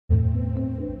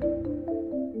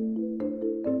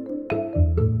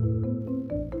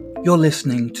You're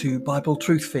listening to Bible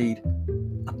Truth Feed,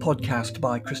 a podcast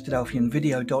by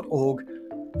Christadelphianvideo.org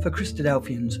for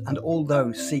Christadelphians and all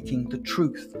those seeking the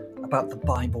truth about the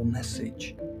Bible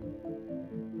message.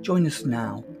 Join us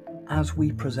now as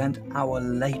we present our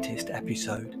latest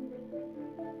episode.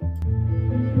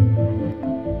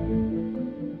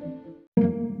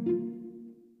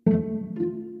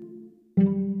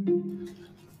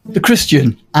 The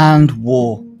Christian and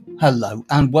War. Hello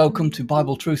and welcome to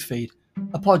Bible Truth Feed,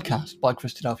 a podcast by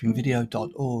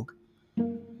Christadelphianvideo.org.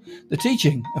 The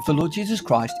teaching of the Lord Jesus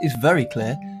Christ is very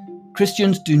clear.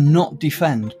 Christians do not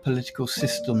defend political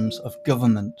systems of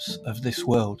governments of this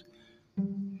world.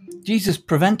 Jesus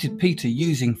prevented Peter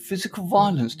using physical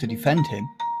violence to defend him.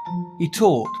 He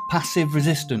taught passive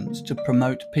resistance to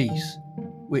promote peace,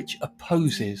 which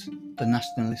opposes the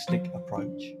nationalistic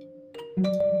approach.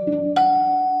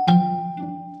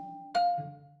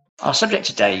 Our subject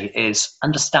today is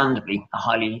understandably a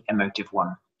highly emotive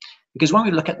one, because when we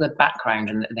look at the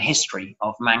background and the history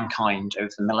of mankind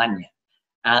over the millennia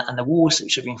and the wars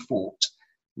which have been fought,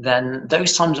 then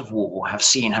those times of war have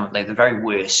seen, haven't they, the very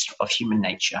worst of human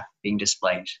nature being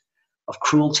displayed, of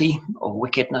cruelty, of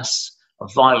wickedness,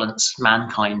 of violence,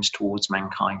 mankind towards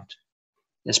mankind.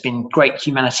 There's been great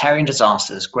humanitarian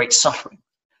disasters, great suffering,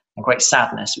 and great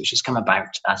sadness which has come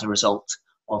about as a result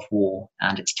of war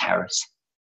and its terrors.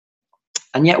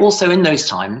 And yet also in those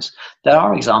times, there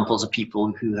are examples of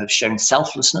people who have shown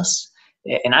selflessness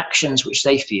in actions which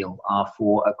they feel are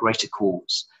for a greater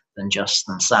cause than just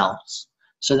themselves.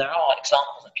 So there are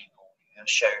examples of people who have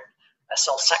shown a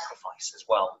self-sacrifice as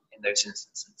well in those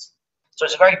instances. So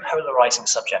it's a very polarizing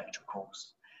subject, of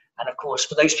course. And of course,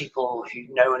 for those people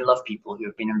who know and love people who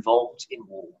have been involved in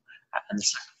war and the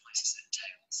sacrifices it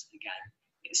entails, again,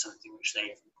 it's something which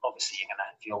they obviously are going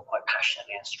to feel quite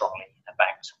passionately and strongly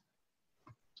about.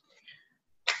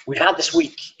 We've had this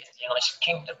week in the United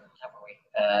Kingdom, haven't we?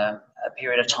 A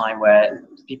period of time where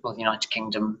the people of the United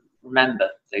Kingdom remember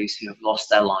those who have lost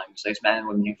their lives, those men and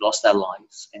women who've lost their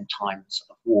lives in times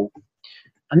of war.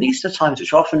 And these are times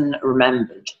which are often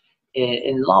remembered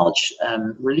in large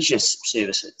religious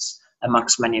services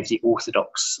amongst many of the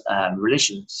Orthodox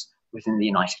religions within the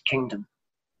United Kingdom.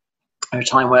 A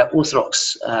time where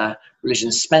Orthodox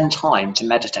religions spend time to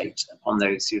meditate upon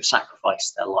those who have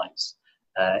sacrificed their lives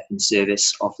in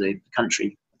service of the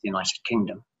country of the United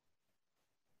Kingdom.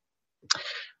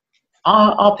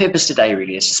 Our purpose today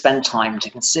really is to spend time to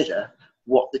consider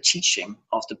what the teaching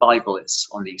of the Bible is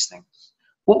on these things.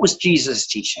 What was Jesus'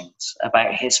 teachings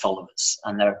about his followers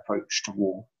and their approach to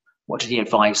war? What did he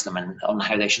advise them on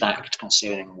how they should act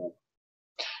concerning war?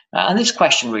 And this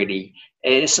question really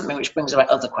is something which brings about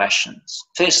other questions.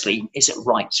 Firstly, is it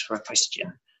right for a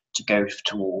Christian to go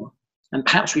to war? And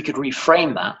perhaps we could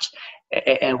reframe that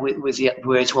with the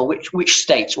words, well, which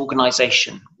state,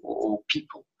 organisation, or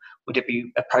people would it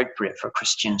be appropriate for a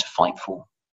Christian to fight for?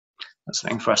 That's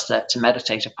something for us to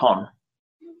meditate upon.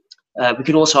 We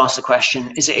could also ask the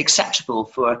question, is it acceptable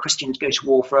for a Christian to go to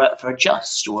war for a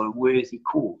just or a worthy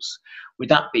cause? Would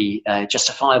that be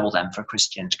justifiable then for a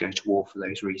Christian to go to war for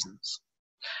those reasons?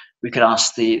 We could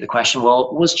ask the question,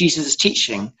 well, was Jesus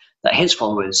teaching that his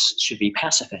followers should be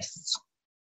pacifists?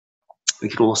 We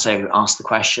could also ask the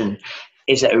question,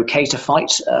 is it okay to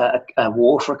fight a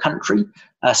war for a country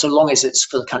so long as it's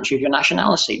for the country of your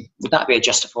nationality? Would that be a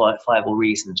justifiable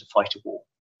reason to fight a war?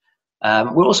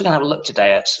 We're also going to have a look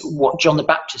today at what John the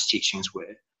Baptist's teachings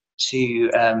were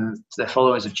to the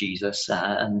followers of Jesus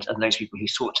and those people who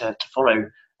sought to follow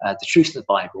the truth of the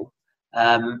Bible.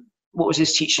 What was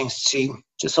his teachings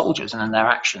to soldiers and their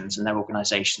actions and their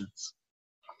organisations?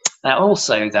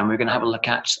 Also, then, we're going to have a look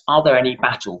at, are there any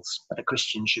battles that a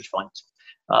Christian should fight?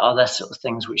 Are there sort of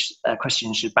things which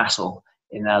Christians should battle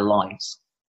in their lives?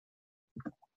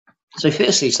 So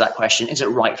firstly to that question, is it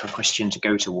right for a Christian to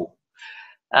go to war?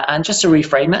 And just to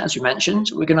reframe it, as we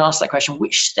mentioned, we're going to ask that question,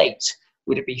 which state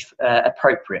would it be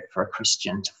appropriate for a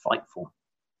Christian to fight for?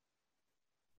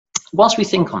 Whilst we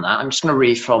think on that, I'm just going to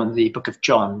read from the book of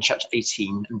John, chapter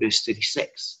 18 and verse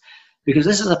 36, because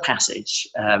this is a passage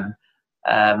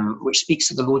which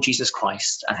speaks of the Lord Jesus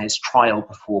Christ and his trial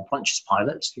before Pontius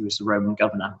Pilate, who was the Roman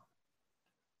governor.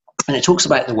 And it talks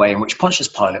about the way in which Pontius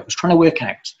Pilate was trying to work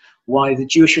out why the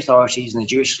Jewish authorities and the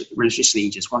Jewish religious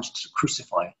leaders wanted to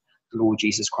crucify the Lord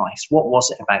Jesus Christ. What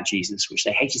was it about Jesus which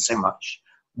they hated so much?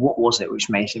 What was it which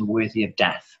made him worthy of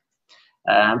death?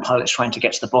 And Pilate's trying to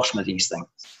get to the bottom of these things.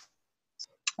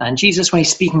 And Jesus, when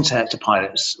he's speaking to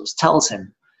Pilate, tells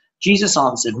him, Jesus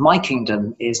answered, my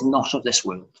kingdom is not of this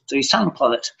world. So he's telling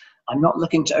Pilate, I'm not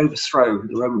looking to overthrow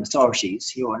the Roman authorities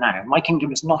here or now. My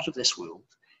kingdom is not of this world.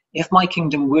 If my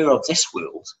kingdom were of this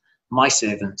world, my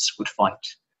servants would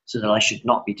fight, so that I should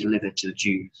not be delivered to the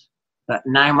Jews. But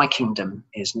now my kingdom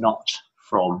is not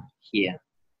from here.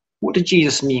 What did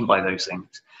Jesus mean by those things?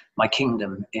 My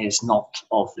kingdom is not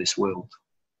of this world.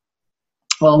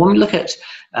 Well, when we look at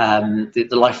the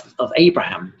life of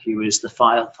Abraham, who was the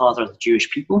father of the Jewish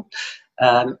people,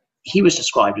 he was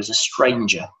described as a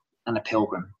stranger and a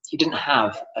pilgrim. He didn't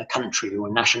have a country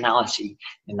or nationality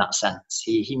in that sense.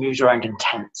 He moved around in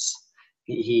tents.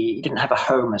 He didn't have a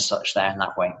home as such there in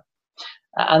that way.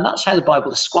 And that's how the Bible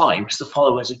describes the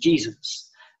followers of Jesus.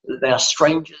 They are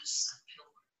strangers.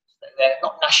 They're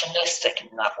not nationalistic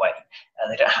in that way.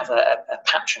 They don't have a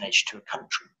patronage to a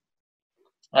country.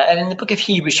 And in the book of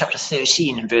Hebrews chapter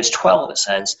 13 and verse 12 it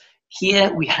says,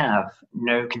 here we have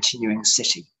no continuing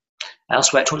city.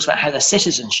 Elsewhere it talks about how the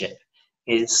citizenship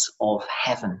is of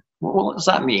heaven. Well, what does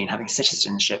that mean, having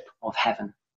citizenship of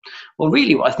heaven? Well,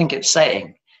 really what I think it's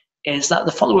saying is that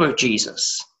the follower of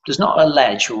Jesus does not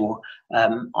allege or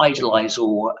idolize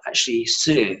or actually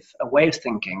serve a way of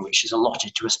thinking which is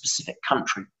allotted to a specific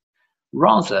country.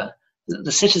 Rather,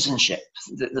 the citizenship,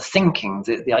 the thinking,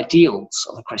 the ideals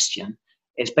of a Christian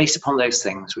is based upon those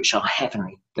things which are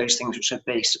heavenly, those things which are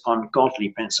based upon godly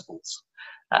principles.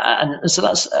 And so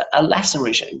that's a lesson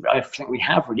which I think we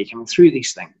have really coming through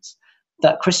these things,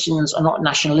 that Christians are not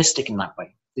nationalistic in that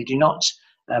way. They do not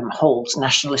hold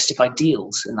nationalistic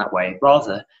ideals in that way.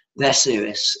 Rather, their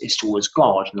service is towards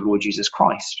God and the Lord Jesus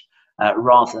Christ,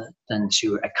 rather than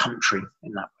to a country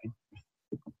in that way.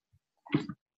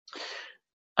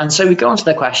 And so we go on to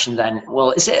the question then,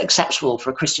 well, is it acceptable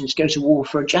for a Christian to go to war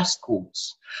for a just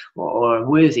cause or a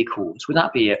worthy cause? Would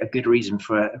that be a good reason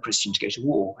for a Christian to go to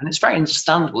war? And it's very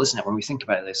understandable, isn't it, when we think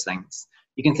about those things?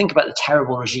 You can think about the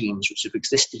terrible regimes which have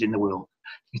existed in the world.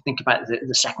 You can think about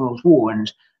the Second World War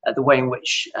and the way in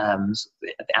which the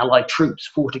Allied troops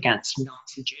fought against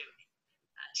Nazi Germany.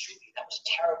 And surely that was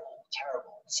a terrible,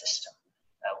 terrible system,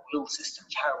 a world system,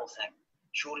 terrible thing.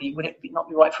 Surely would it not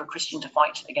be right for a Christian to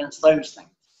fight against those things?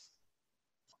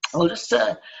 Well, just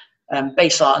to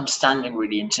base our understanding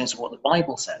really in terms of what the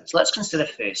Bible says, let's consider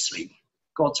firstly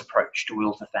God's approach to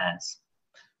world affairs.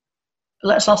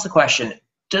 Let's ask the question,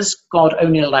 does God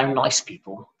only allow nice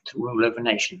people to rule over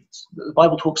nations? The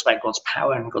Bible talks about God's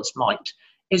power and God's might.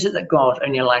 Is it that God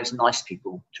only allows nice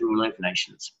people to rule over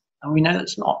nations? And we know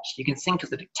it's not. You can think of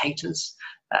the dictators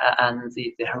and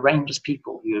the horrendous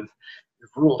people who have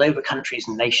ruled over countries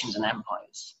and nations and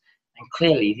empires. And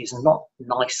clearly, these are not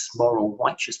nice, moral,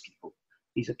 righteous people.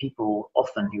 These are people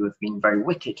often who have been very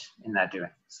wicked in their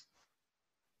doings.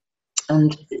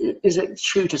 And is it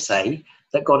true to say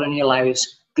that God only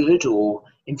allows good or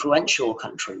influential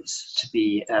countries to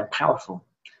be powerful?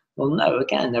 Well, no.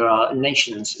 Again, there are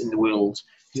nations in the world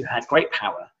who had great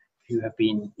power, who have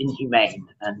been inhumane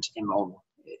and immoral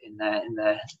in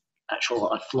their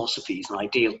actual philosophies and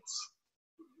ideals.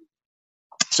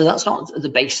 So that's not the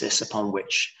basis upon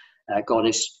which God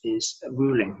is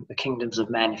ruling the kingdoms of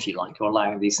men, if you like, or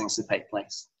allowing these things to take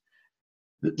place.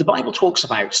 The Bible talks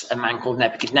about a man called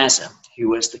Nebuchadnezzar, who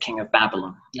was the king of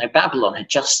Babylon. Now, Babylon had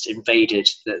just invaded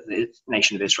the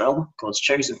nation of Israel, God's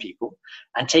chosen people,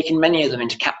 and taken many of them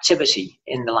into captivity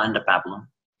in the land of Babylon.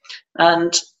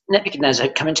 And Nebuchadnezzar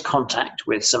had come into contact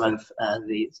with some of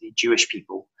the Jewish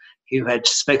people who had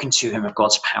spoken to him of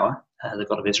God's power, the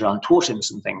God of Israel, and taught him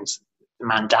some things. The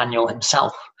man Daniel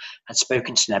himself had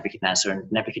spoken to Nebuchadnezzar,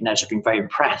 and Nebuchadnezzar had been very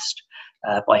impressed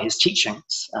by his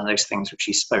teachings and those things which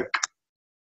he spoke.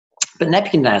 But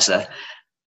Nebuchadnezzar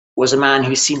was a man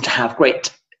who seemed to have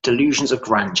great delusions of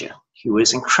grandeur, who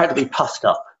was incredibly puffed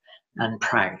up and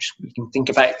proud. You can think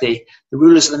about the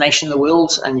rulers of the nation of the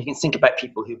world, and you can think about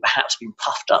people who perhaps been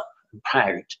puffed up and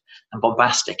proud and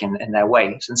bombastic in their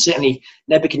ways. And certainly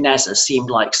Nebuchadnezzar seemed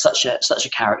like such a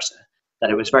character that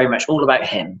it was very much all about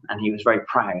him, and he was very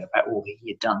proud about all that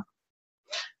he had done.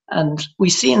 And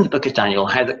we see in the book of Daniel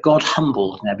how that God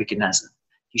humbled Nebuchadnezzar.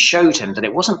 He showed him that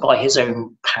it wasn't by his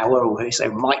own power or his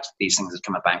own might that these things had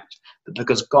come about, but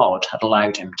because God had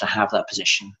allowed him to have that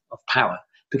position of power,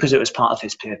 because it was part of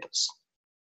his purpose.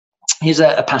 Here's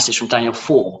a passage from Daniel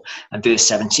 4 and verse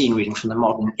 17, reading from the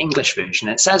modern English version.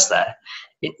 It says there,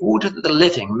 "In order that the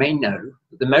living may know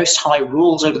that the Most High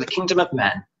rules over the kingdom of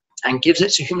men, and gives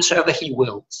it to whomsoever he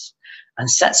wills, and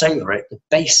sets over it the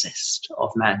basest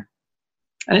of men."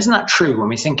 And isn't that true when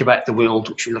we think about the world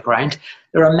which we look around?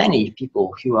 There are many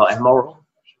people who are immoral,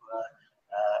 who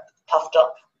are puffed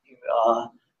up, who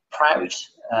are proud,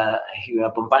 who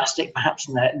are bombastic, perhaps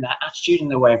in their attitude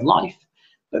and their way of life.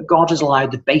 But God has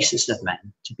allowed the basest of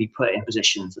men to be put in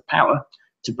positions of power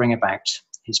to bring about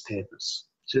his purpose.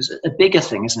 So it's a bigger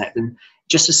thing, isn't it, than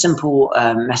just a simple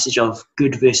message of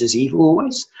good versus evil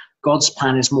always, God's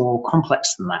plan is more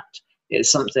complex than that.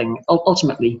 It's something,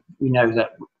 ultimately, we know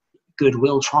that good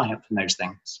will triumph in those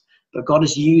things. But God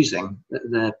is using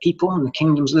the people and the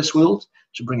kingdoms of this world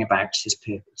to bring about his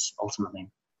purpose, ultimately.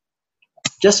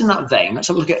 Just in that vein, let's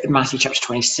have a look at Matthew chapter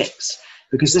 26,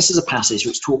 because this is a passage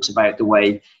which talks about the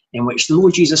way in which the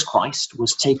Lord Jesus Christ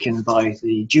was taken by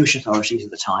the Jewish authorities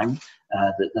at the time,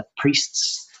 the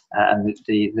priests and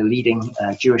the leading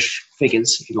Jewish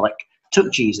figures, if you like,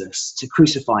 took Jesus to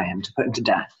crucify him, to put him to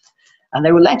death. And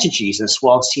they were led to Jesus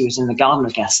whilst he was in the Garden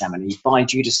of Gethsemane by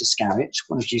Judas Iscariot,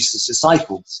 one of Jesus'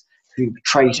 disciples, who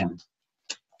betrayed him.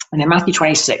 And in Matthew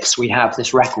 26, we have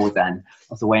this record then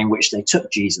of the way in which they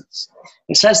took Jesus.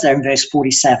 It says there in verse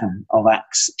 47 of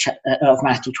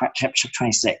Matthew chapter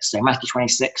 26, so Matthew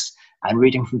 26, and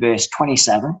reading from verse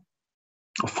 27,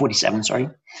 or 47, sorry,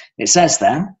 it says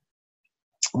there,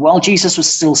 while Jesus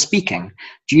was still speaking,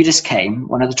 Judas came,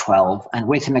 one of the 12, and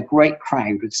with him a great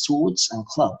crowd with swords and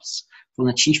clubs from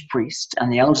the chief priest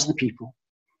and the elders of the people.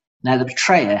 Now the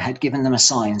betrayer had given them a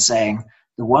sign, saying,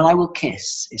 "The one I will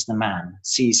kiss is the man,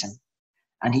 seize him."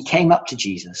 And he came up to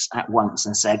Jesus at once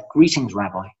and said, "Greetings,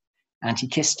 Rabbi," and he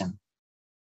kissed him.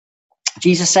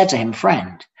 Jesus said to him,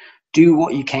 "Friend, do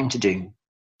what you came to do."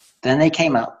 Then they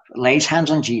came up, laid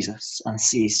hands on Jesus, and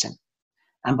seized him.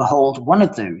 And behold, one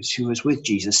of those who was with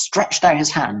Jesus stretched out his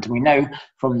hand. And we know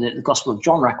from the Gospel of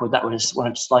John record that was one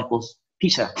of the disciples,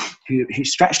 Peter, who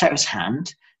stretched out his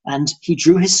hand, and he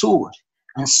drew his sword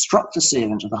and struck the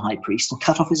servant of the high priest and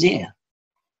cut off his ear.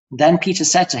 Then Peter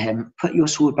said to him, "Put your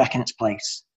sword back in its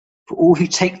place, for all who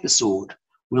take the sword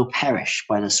will perish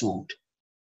by the sword.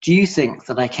 Do you think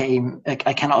that I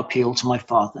cannot appeal to my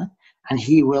Father, and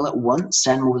he will at once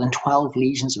send more than 12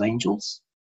 legions of angels?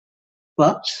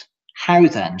 But how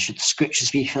then should the scriptures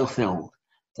be fulfilled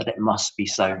that it must be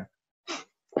so?"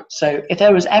 So if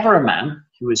there was ever a man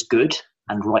who was good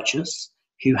and righteous,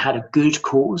 who had a good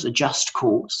cause, a just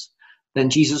cause, then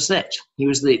Jesus was it. He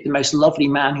was the most lovely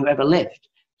man who ever lived.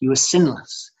 He was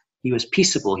sinless. He was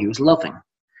peaceable. He was loving.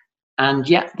 And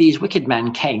yet these wicked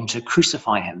men came to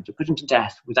crucify him, to put him to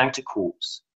death without a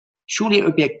cause. Surely it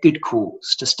would be a good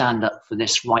cause to stand up for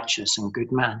this righteous and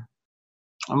good man.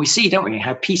 And we see, don't we,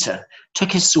 how Peter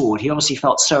took his sword. He obviously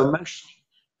felt so emotionally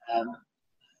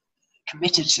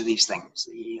committed to these things.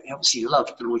 He obviously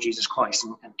loved the Lord Jesus Christ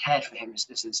and cared for him as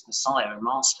his Messiah and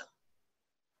Master.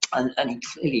 And he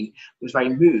clearly was very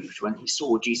moved when he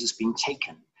saw Jesus being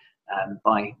taken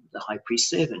by the high priest's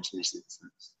servant in this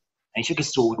instance. And he took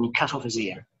his sword and he cut off his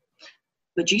ear.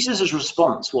 But Jesus'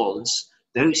 response was,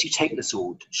 "Those who take the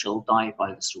sword shall die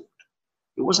by the sword."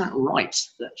 It wasn't right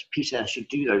that Peter should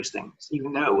do those things,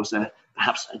 even though it was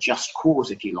perhaps a just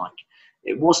cause, if you like.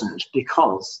 It wasn't,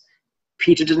 because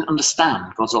Peter didn't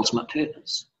understand God's ultimate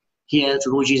purpose. Here,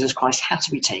 the Lord Jesus Christ had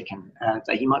to be taken,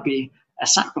 that he might be a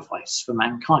sacrifice for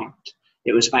mankind.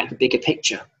 It was about the bigger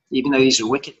picture. Even though these are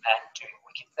wicked men doing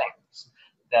wicked things,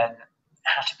 then it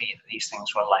had to be that these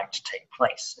things were allowed to take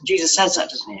place. And Jesus says that,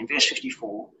 doesn't he, in verse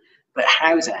 54, "But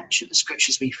how then should the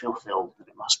scriptures be fulfilled that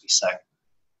it must be so?"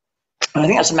 And I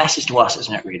think that's a message to us,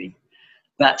 isn't it, really?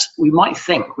 That we might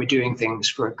think we're doing things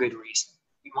for a good reason.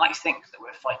 We might think that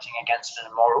we're fighting against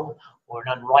an immoral or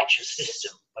an unrighteous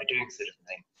system by doing certain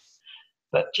things.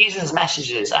 But Jesus'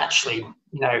 message is actually,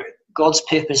 God's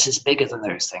purpose is bigger than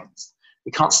those things.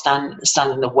 We can't stand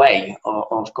in the way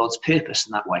of God's purpose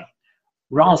in that way.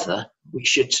 Rather, we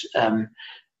should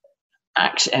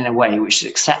act in a way which is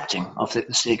accepting of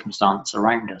the circumstance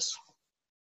around us.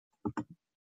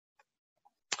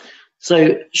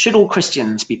 So, should all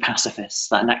Christians be pacifists?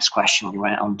 That next question we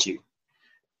went on to.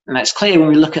 And it's clear when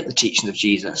we look at the teaching of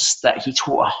Jesus that he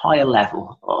taught a higher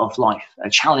level of life, a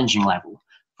challenging level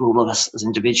for all of us as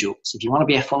individuals. If you want to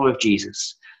be a follower of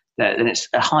Jesus, then it's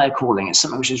a higher calling. It's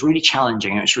something which is really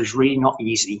challenging, which is really not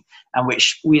easy, and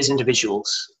which we as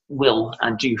individuals will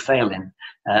and do fail in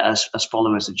as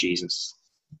followers of Jesus.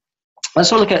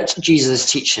 Let's look at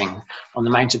Jesus' teaching on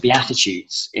the Mount of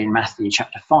Beatitudes in Matthew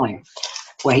chapter 5,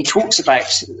 where he talks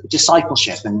about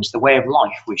discipleship and the way of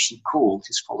life which he called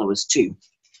his followers to.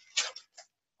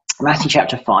 Matthew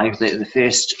chapter 5, the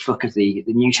first book of the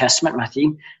New Testament,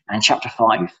 Matthew, and chapter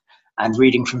 5, and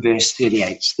reading from verse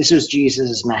 38. This was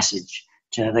Jesus' message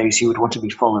to those who would want to be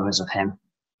followers of him.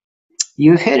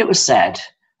 "You have heard it was said,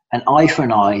 an eye for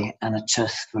an eye and a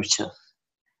tooth for a tooth.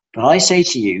 But I say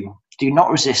to you, do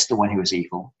not resist the one who is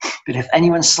evil. But if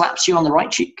anyone slaps you on the right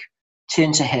cheek,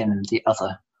 turn to him the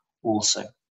other also."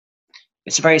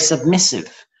 It's a very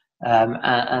submissive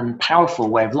and powerful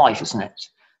way of life, isn't it?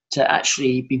 To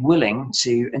actually be willing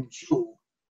to endure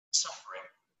suffering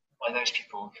by those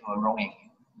people who are wronging you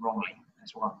wrongly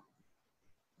as well.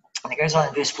 And it goes on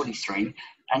in verse 43,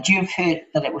 and you have heard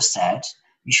that it was said,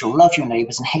 you shall love your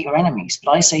neighbours and hate your enemies.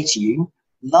 But I say to you,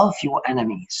 love your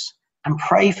enemies and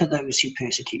pray for those who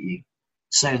persecute you,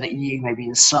 so that you may be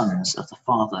the sons of the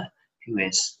Father who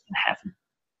is in heaven.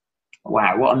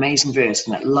 Wow, what amazing verse,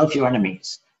 isn't it? Love your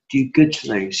enemies, do good to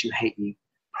those who hate you,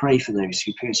 pray for those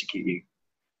who persecute you.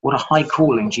 What a high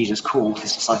calling Jesus called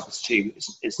his disciples to.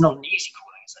 It's not an easy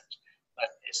calling, is it? But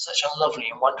it's such a lovely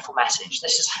and wonderful message.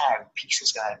 This is how peace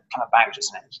is going to come about,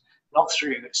 isn't it? Not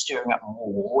through stirring up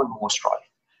more war and more strife,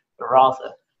 but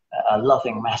rather a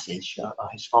loving message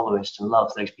of his followers to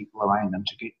love those people around them,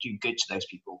 to do good to those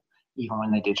people, even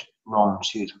when they did wrong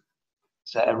to them.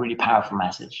 So a really powerful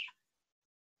message.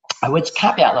 I would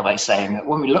caveat that by saying that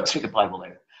when we look through the Bible,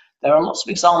 though, there are lots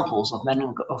of examples of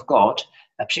men of God,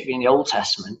 particularly in the Old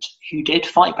Testament, who did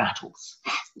fight battles.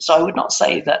 So I would not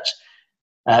say that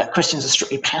Christians are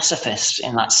strictly pacifist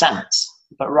in that sense,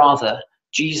 but rather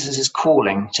Jesus'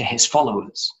 calling to his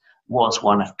followers was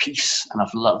one of peace and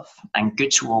of love and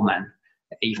good to all men,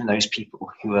 even those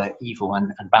people who are evil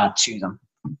and bad to them.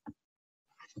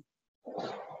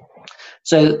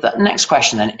 So the next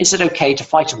question then, is it okay to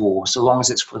fight a war so long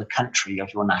as it's for the country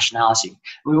of your nationality?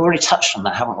 We've already touched on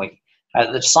that, haven't we?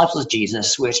 The disciples of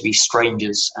Jesus were to be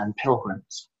strangers and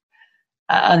pilgrims.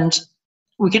 And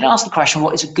we could ask the question,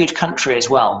 what is a good country as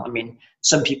well? I mean,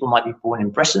 some people might be born in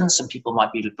Britain, some people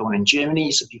might be born in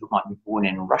Germany, some people might be born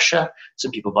in Russia,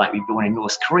 some people might be born in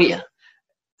North Korea.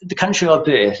 The country of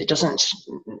birth, it doesn't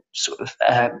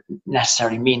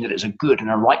necessarily mean that it's a good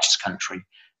and a righteous country.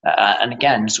 And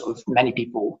again, many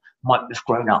people might have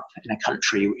grown up in a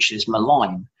country which is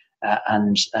malign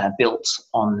and built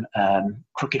on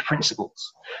crooked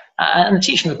principles. And the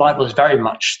teaching of the Bible is very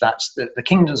much that the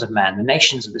kingdoms of men, the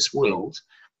nations of this world,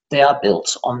 they are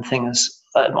built on things,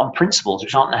 on principles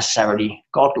which aren't necessarily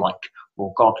godlike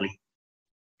or godly.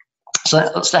 So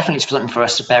that's definitely something for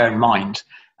us to bear in mind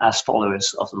as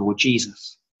followers of the Lord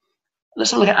Jesus.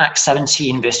 Let's look at Acts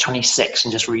 17, verse 26,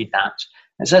 and just read that.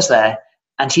 It says there,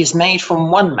 and he has made from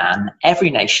one man every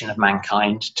nation of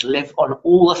mankind to live on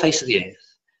all the face of the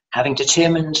earth, having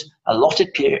determined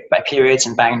allotted periods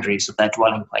and boundaries of their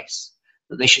dwelling place,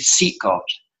 that they should seek God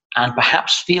and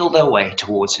perhaps feel their way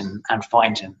towards him and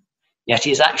find him. Yet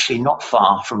he is actually not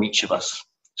far from each of us.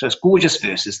 So it's gorgeous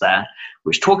verses there,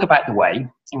 which talk about the way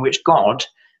in which God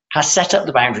has set up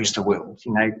the boundaries of the world.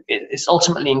 You know, it's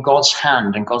ultimately in God's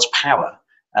hand and God's power,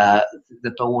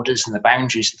 the borders and the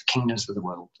boundaries of the kingdoms of the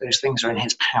world. Those things are in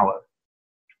his power.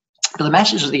 But the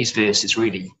message of these verses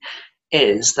really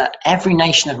is that every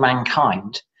nation of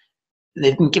mankind,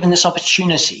 they've been given this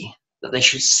opportunity that they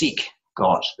should seek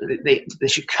God, they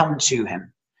should come to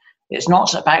him. It's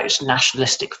not about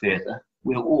nationalistic fervour.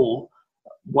 We're all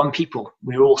one people.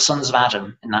 We're all sons of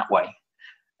Adam in that way.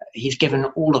 He's given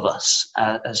all of us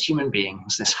as human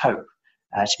beings this hope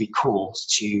to be called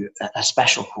to a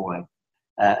special calling.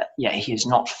 Yet he is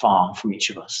not far from each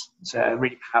of us. It's a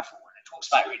really powerful one. It talks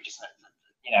about, really, doesn't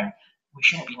it? You know, we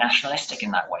shouldn't be nationalistic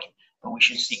in that way, but we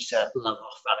should seek to love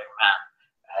our fellow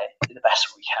man the best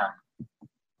we can.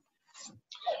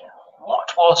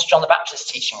 What was John the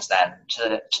Baptist's teachings then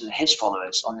to his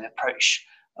followers on the approach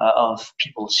of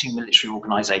people to military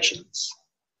organisations?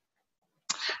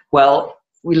 Well,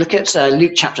 we look at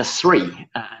Luke chapter 3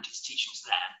 and his teachings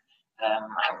there.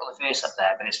 I haven't got the verse up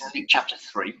there, but it's in Luke chapter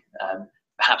 3.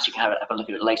 Perhaps you can have a look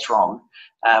at it later on,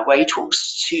 where he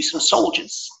talks to some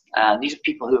soldiers. These are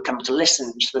people who are coming to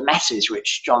listen to the message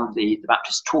which John the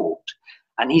Baptist taught.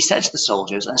 And he said to the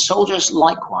soldiers, and soldiers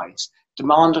likewise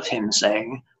demand of him,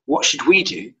 saying, what should we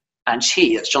do? And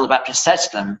he, that's John the Baptist, said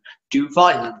to them, do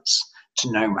violence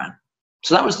to no man.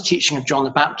 So that was the teaching of John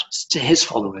the Baptist to his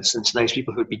followers and to those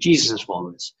people who would be Jesus'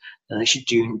 followers, that they should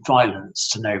do violence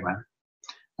to no man.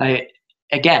 Now,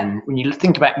 again, when you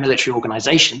think about military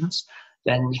organizations,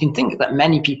 then you can think that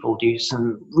many people do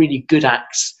some really good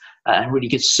acts and really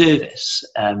good service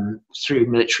through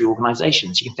military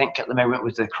organizations. You can think at the moment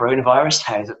with the coronavirus,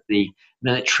 how that the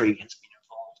military has been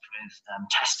involved with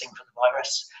testing for the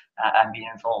virus and being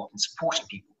involved in supporting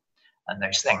people and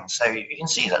those things. So you can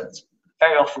see that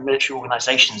very often military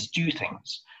organizations do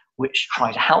things which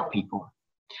try to help people.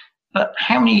 But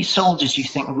how many soldiers do you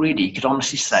think really could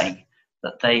honestly say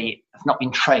that they have not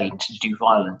been trained to do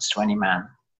violence to any man?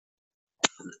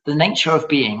 The nature of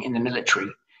being in the military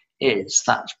is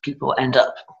that people end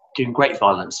up doing great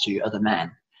violence to other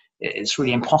men. It's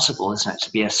really impossible, isn't it,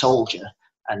 to be a soldier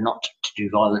and not to do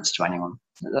violence to anyone.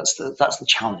 That's the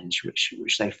challenge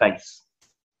which they face.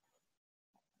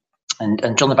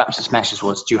 And John the Baptist's message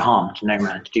was do harm to no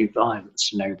man, to do violence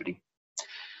to nobody.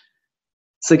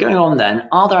 So going on then,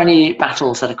 are there any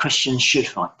battles that a Christian should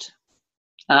fight?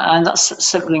 And that's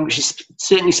something which is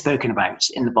certainly spoken about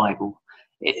in the Bible.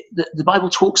 The Bible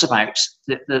talks about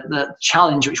the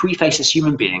challenge which we face as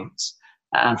human beings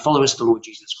and followers of the Lord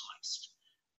Jesus Christ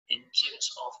in terms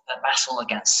of a battle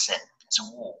against sin. It's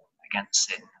a war against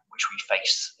sin which we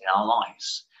face in our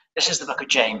lives. This is the book of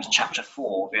James, chapter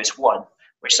 4, verse 1,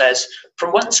 which says,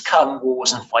 "From whence come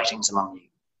wars and fightings among you?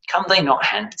 Come they not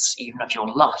hence, even of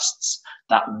your lusts,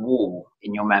 that war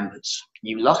in your members?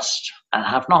 You lust and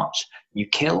have not. You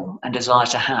kill and desire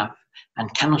to have,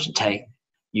 and cannot attain.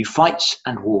 You fight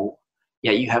and war,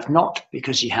 yet you have not,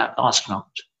 because ye ask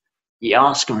not. Ye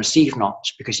ask and receive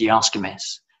not, because ye ask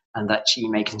amiss, and that ye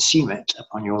may consume it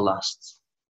upon your lusts."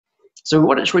 So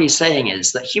what it's really saying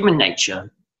is that human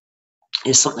nature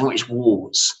is something which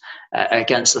wars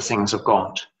against the things of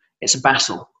God. It's a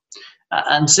battle.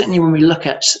 And certainly when we look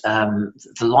at the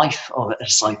life of a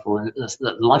disciple,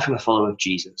 the life of a follower of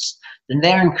Jesus, then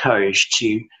they're encouraged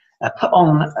to put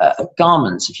on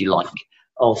garments, if you like,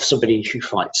 of somebody who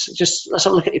fights. Let's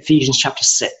have a look at Ephesians chapter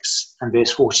 6 and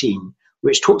verse 14,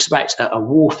 which talks about a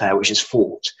warfare which is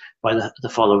fought by the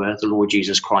follower of the Lord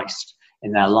Jesus Christ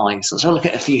in their lives. Let's have a look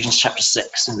at Ephesians chapter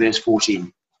 6 and verse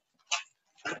 14.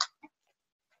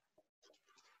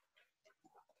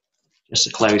 Just to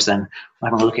close then, we're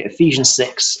having a look at Ephesians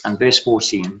 6 and verse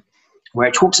 14, where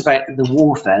it talks about the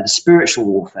warfare, the spiritual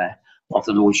warfare of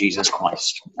the Lord Jesus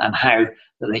Christ, and how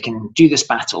that they can do this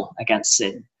battle against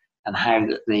sin, and how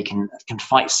that they can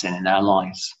fight sin in their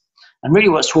lives. And really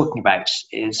what it's talking about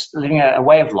is living a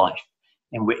way of life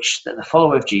in which the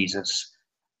follower of Jesus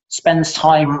spends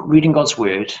time reading God's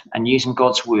word and using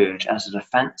God's word as a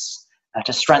defense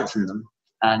to strengthen them,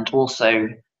 and also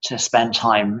to spend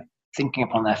time thinking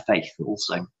upon their faith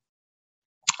also.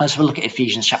 Let's have a look at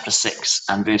Ephesians chapter 6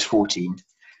 and verse 14.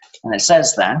 And it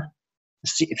says there,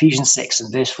 Ephesians 6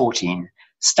 and verse 14,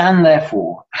 "Stand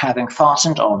therefore, having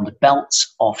fastened on the belt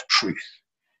of truth,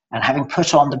 and having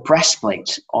put on the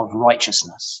breastplate of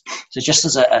righteousness." So just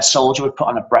as a soldier would put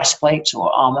on a breastplate or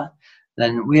armor,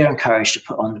 then we are encouraged to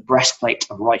put on the breastplate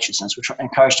of righteousness. We're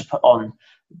encouraged to put on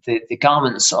the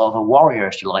garments of a warrior,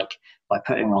 if you like, by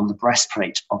putting on the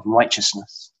breastplate of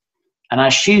righteousness. "And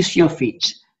as shoes for your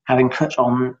feet, having put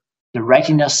on the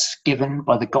readiness given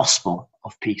by the gospel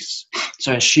of peace."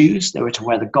 So as shoes, they were to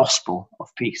wear the gospel of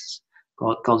peace,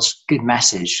 God's good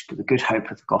message, the good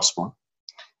hope of the gospel.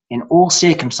 "In all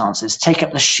circumstances, take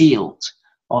up the shield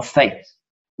of faith,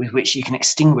 with which you can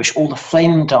extinguish all the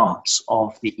flaming darts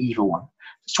of the evil one."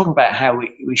 It's talking about how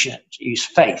we should use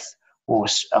faith, or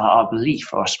our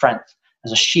belief or our strength,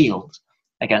 as a shield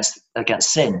against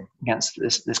sin, against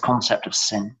this concept of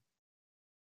sin.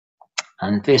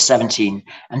 And verse 17,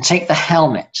 "And take the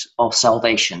helmet of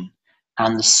salvation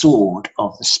and the sword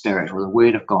of the Spirit," or the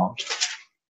word of God,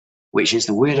 which is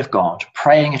the word of God,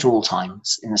 "praying at all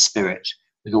times in the Spirit,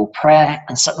 with all prayer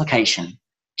and supplication,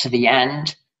 to the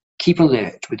end keep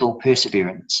alert with all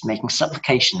perseverance, making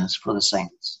supplications for the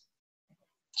saints."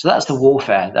 So that's the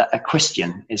warfare that a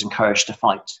Christian is encouraged to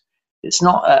fight. It's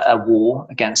not a war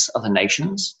against other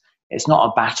nations. It's not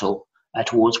a battle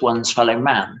towards one's fellow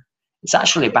man. It's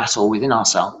actually a battle within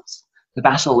ourselves, the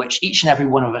battle which each and every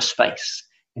one of us face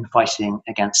in fighting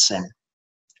against sin.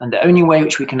 And the only way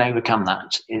which we can overcome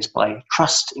that is by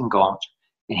trust in God,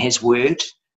 in his word,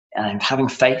 and having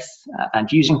faith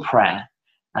and using prayer,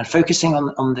 and focusing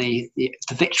on the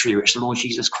victory which the Lord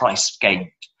Jesus Christ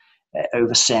gained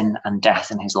over sin and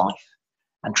death in his life,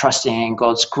 and trusting in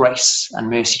God's grace and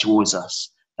mercy towards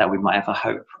us, that we might have a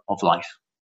hope of life.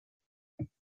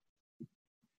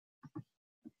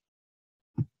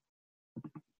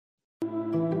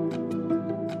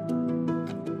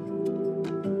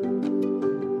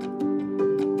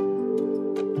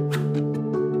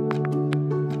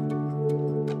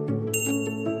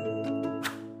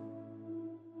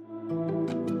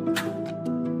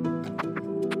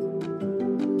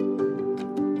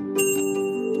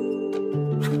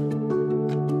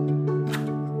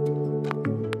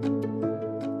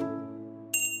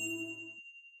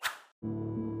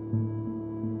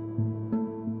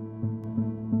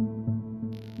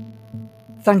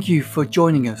 Thank you for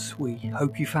joining us. We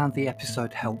hope you found the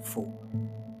episode helpful.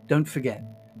 Don't forget,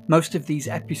 most of these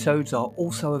episodes are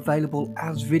also available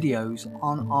as videos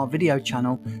on our video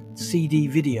channel,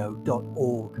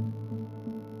 cdvideo.org.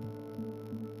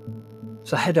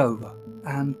 So head over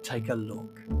and take a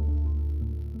look.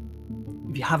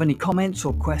 If you have any comments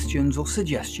or questions or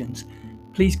suggestions,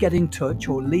 please get in touch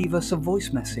or leave us a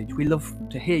voice message. We love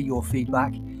to hear your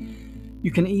feedback. You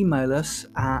can email us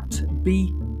at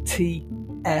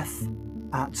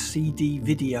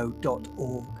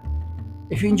btf@cdvideo.org.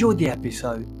 If you enjoyed the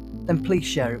episode, then please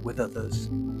share it with others.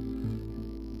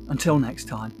 Until next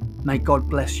time, may God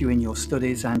bless you in your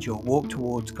studies and your walk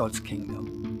towards God's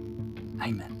kingdom.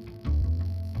 Amen.